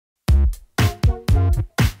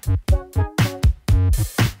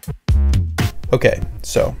Okay,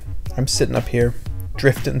 so I'm sitting up here,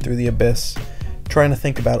 drifting through the abyss, trying to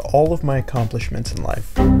think about all of my accomplishments in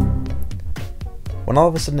life. When all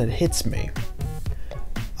of a sudden it hits me,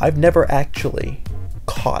 I've never actually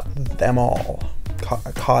caught them all.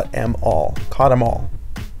 Caught them all.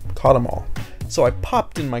 So I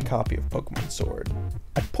popped in my copy of Pokemon Sword.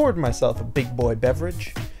 I poured myself a big boy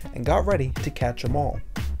beverage and got ready to catch them all.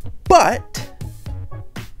 But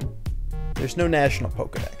there's no national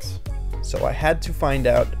Pokedex, so I had to find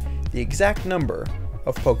out the exact number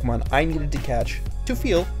of Pokemon I needed to catch to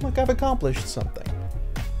feel like I've accomplished something.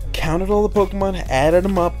 Counted all the Pokemon, added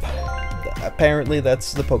them up. Apparently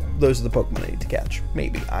those are the Pokemon I need to catch.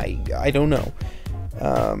 Maybe. I don't know.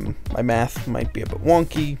 My math might be a bit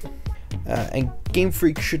wonky. And Game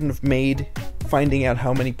Freak shouldn't have made finding out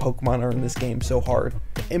how many Pokemon are in this game so hard.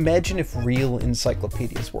 Imagine if real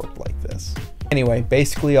encyclopedias worked like this. Anyway,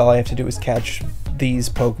 basically all I have to do is catch these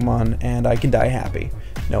Pokemon and I can die happy,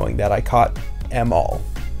 knowing that I caught them all.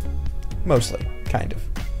 Mostly, kind of.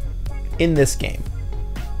 In this game.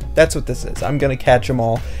 That's what this is. I'm gonna catch them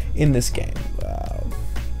all in this game.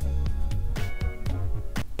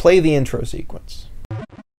 Play the intro sequence.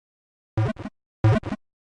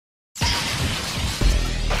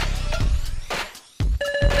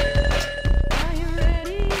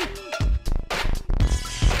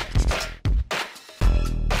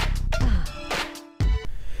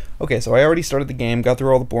 Okay, so I already started the game, got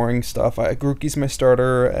through all the boring stuff. Grookey's my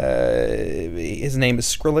starter. His name is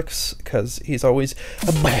Skrillex, because he's always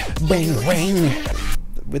bang bang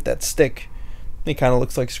with that stick. He kind of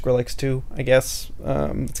looks like Skrillex too, I guess.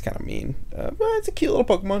 It's kind of mean. But it's a cute little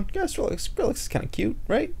Pokemon. Yeah, Skrillex is kind of cute,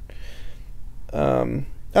 right?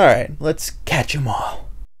 Alright, let's catch them all.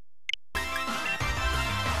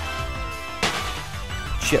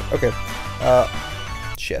 Shit, okay.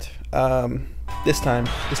 Shit. This time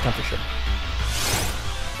for sure.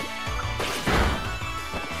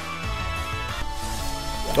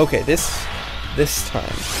 Okay, this time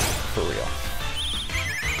for real.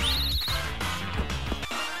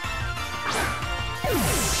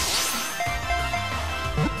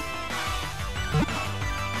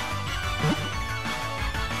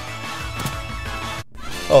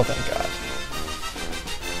 Oh, thank God.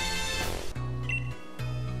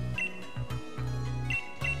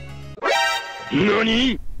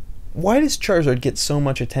 NANI? Why does Charizard get so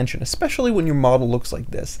much attention, especially when your model looks like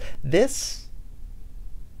this? This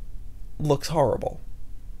looks horrible.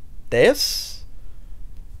 This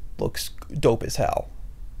looks dope as hell.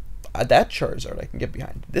 That Charizard I can get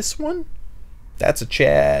behind. This one? That's a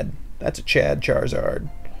Chad. That's a Chad Charizard.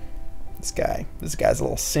 This guy's a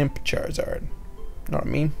little simp Charizard. Know what I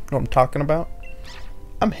mean? Know what I'm talking about?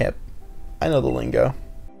 I'm hip. I know the lingo.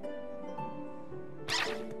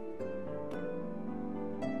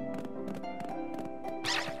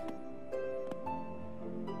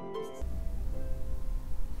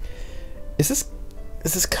 Is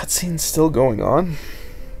this cutscene still going on?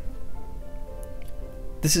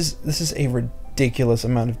 This is a ridiculous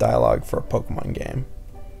amount of dialogue for a Pokemon game.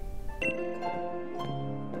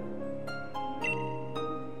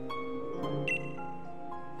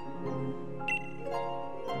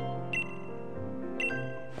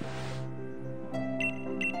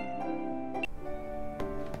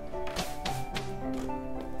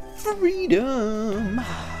 Freedom!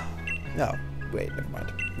 No, wait, never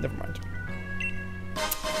mind. Never mind.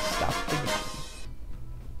 Stop the game.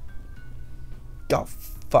 Oh,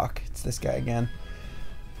 fuck. It's this guy again.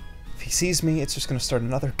 If he sees me, it's just gonna start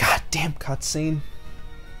another goddamn cutscene.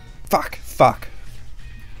 Fuck. Fuck.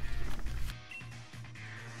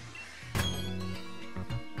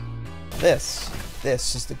 This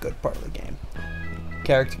is the good part of the game.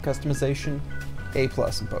 Character customization, A+ in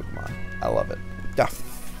Pokemon. I love it. Oh,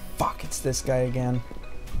 fuck, it's this guy again.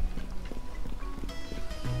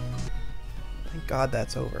 Thank God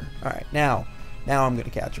that's over. Alright, now I'm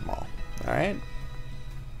gonna catch them all. Alright?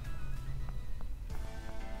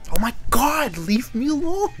 Oh my God, leave me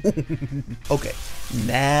alone! Okay,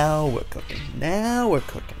 now we're cooking. Now we're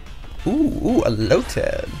cooking. Ooh, a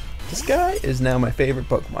Lotad. This guy is now my favorite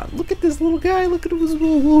Pokemon. Look at this little guy. Look at his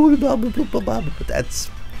little blah, blah, blah, blah, blah. But that's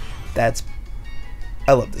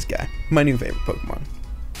I love this guy. My new favorite Pokemon.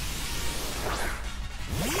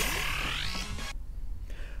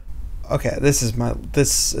 Okay, this is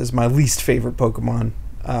my least favorite Pokemon.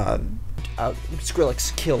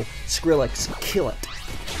 Skrillex, kill. Skrillex, kill it.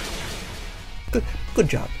 Good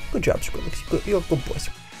job, Skrillex. You're a good boy.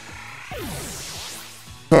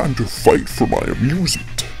 Time to fight for my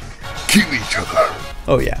amusement. Kill each other.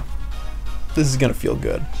 Oh yeah, this is gonna feel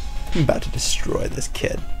good. I'm about to destroy this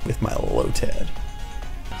kid with my Lotad.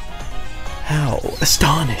 How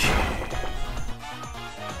astonishing.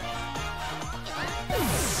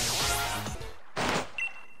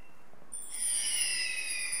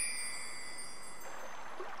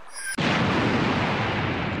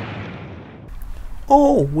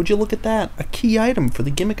 Oh, would you look at that? A key item for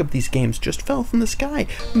the gimmick of these games just fell from the sky,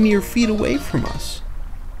 mere feet away from us.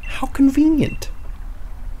 How convenient.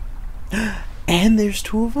 And there's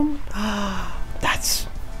two of them? That's...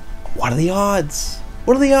 What are the odds?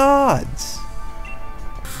 What are the odds?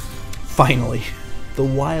 Finally, the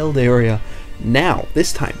wild area. Now,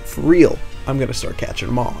 this time, for real, I'm gonna start catching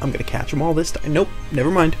them all. I'm gonna catch them all this time. Nope,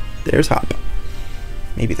 never mind. There's Hop.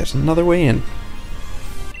 Maybe there's another way in.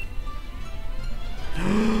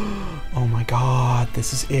 Oh my god,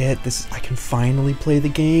 this is it. I can finally play the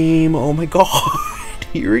game. Oh my god,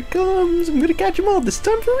 here it comes. I'm gonna catch them all this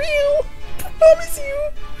time for real. I promise you.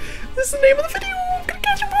 This is the name of the video. I'm gonna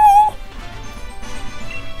catch them all.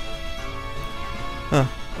 Huh.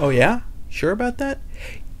 Oh yeah? Sure about that?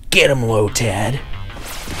 Get him, Lotad.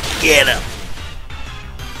 Get him.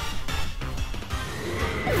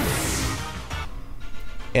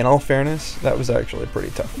 In all fairness, that was actually a pretty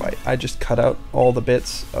tough fight. I just cut out all the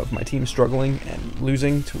bits of my team struggling and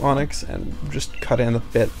losing to Onyx and just cut in a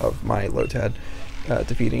bit of my Lotad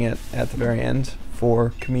defeating it at the very end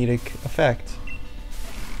for comedic effect.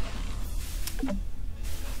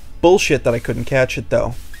 Bullshit that I couldn't catch it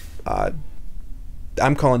though.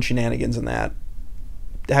 I'm calling shenanigans in that.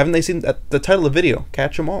 Haven't they seen that? The title of the video?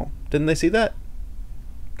 Catch 'em all. Didn't they see that?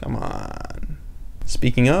 Come on.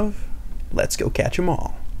 Speaking of, let's go catch 'em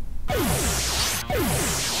all.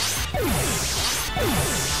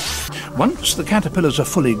 Once the caterpillars are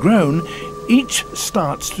fully grown, each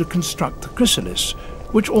starts to construct the chrysalis,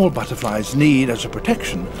 which all butterflies need as a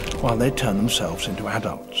protection while they turn themselves into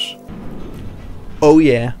adults. Oh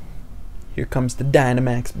yeah. Here comes the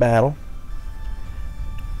Dynamax battle.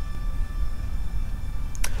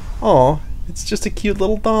 Aw, it's just a cute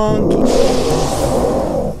little donkey.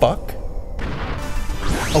 Buck?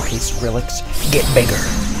 Okay, Skrillex, get bigger.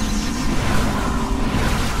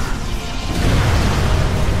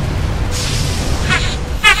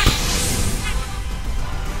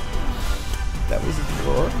 That was his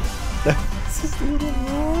roar? That was his little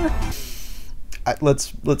roar?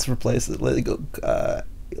 Let's replace it.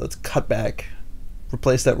 Let's cut back.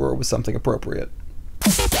 Replace that roar with something appropriate.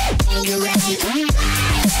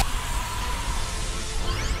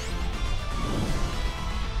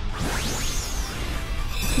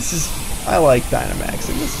 I like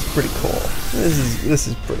Dynamaxing. This is pretty cool. This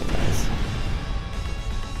is pretty nice.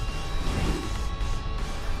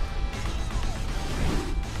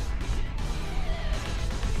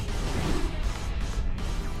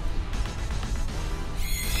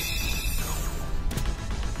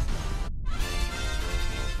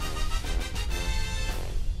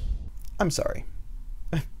 I'm sorry.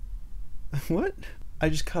 What? I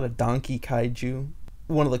just caught a donkey kaiju.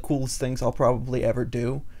 One of the coolest things I'll probably ever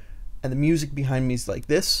do. And the music behind me is like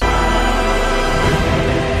this. And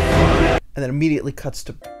then immediately cuts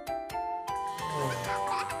to...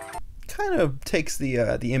 Kind of takes the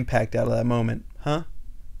impact out of that moment, huh?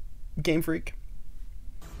 Game Freak?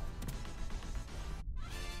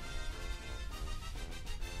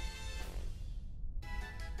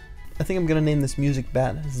 I think I'm gonna name this music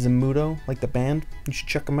bat Zamudo, like the band. You should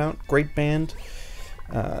check them out. Great band.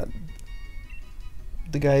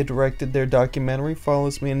 The guy who directed their documentary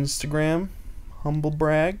follows me on Instagram. Humble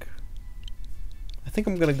brag. I think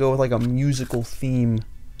I'm gonna go with like a musical theme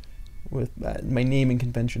with my naming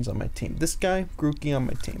conventions on my team. This guy, Grookey, on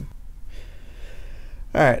my team.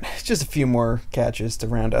 Alright, just a few more catches to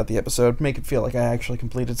round out the episode. Make it feel like I actually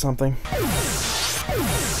completed something.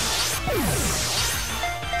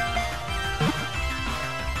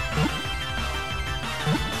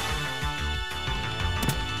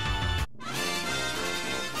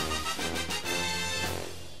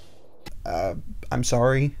 I'm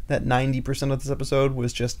sorry that 90% of this episode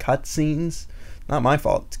was just cutscenes. Not my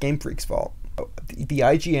fault. It's Game Freak's fault. The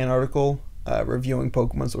IGN article reviewing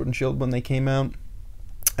Pokemon Sword and Shield when they came out,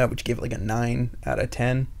 which gave it like a 9 out of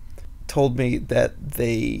 10, told me that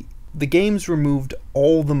the games removed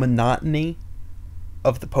all the monotony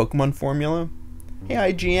of the Pokemon formula. Hey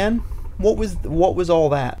IGN, what was all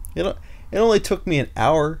that? It only took me an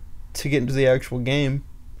hour to get into the actual game.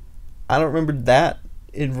 I don't remember that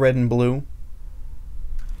in Red and Blue.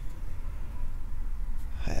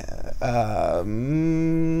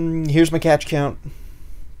 Here's my catch count.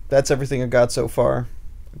 That's everything I've got so far.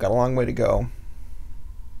 I've got a long way to go.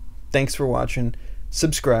 Thanks for watching.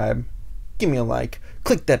 Subscribe. Give me a like.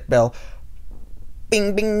 Click that bell.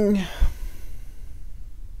 Bing, bing.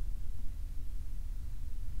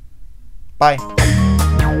 Bye.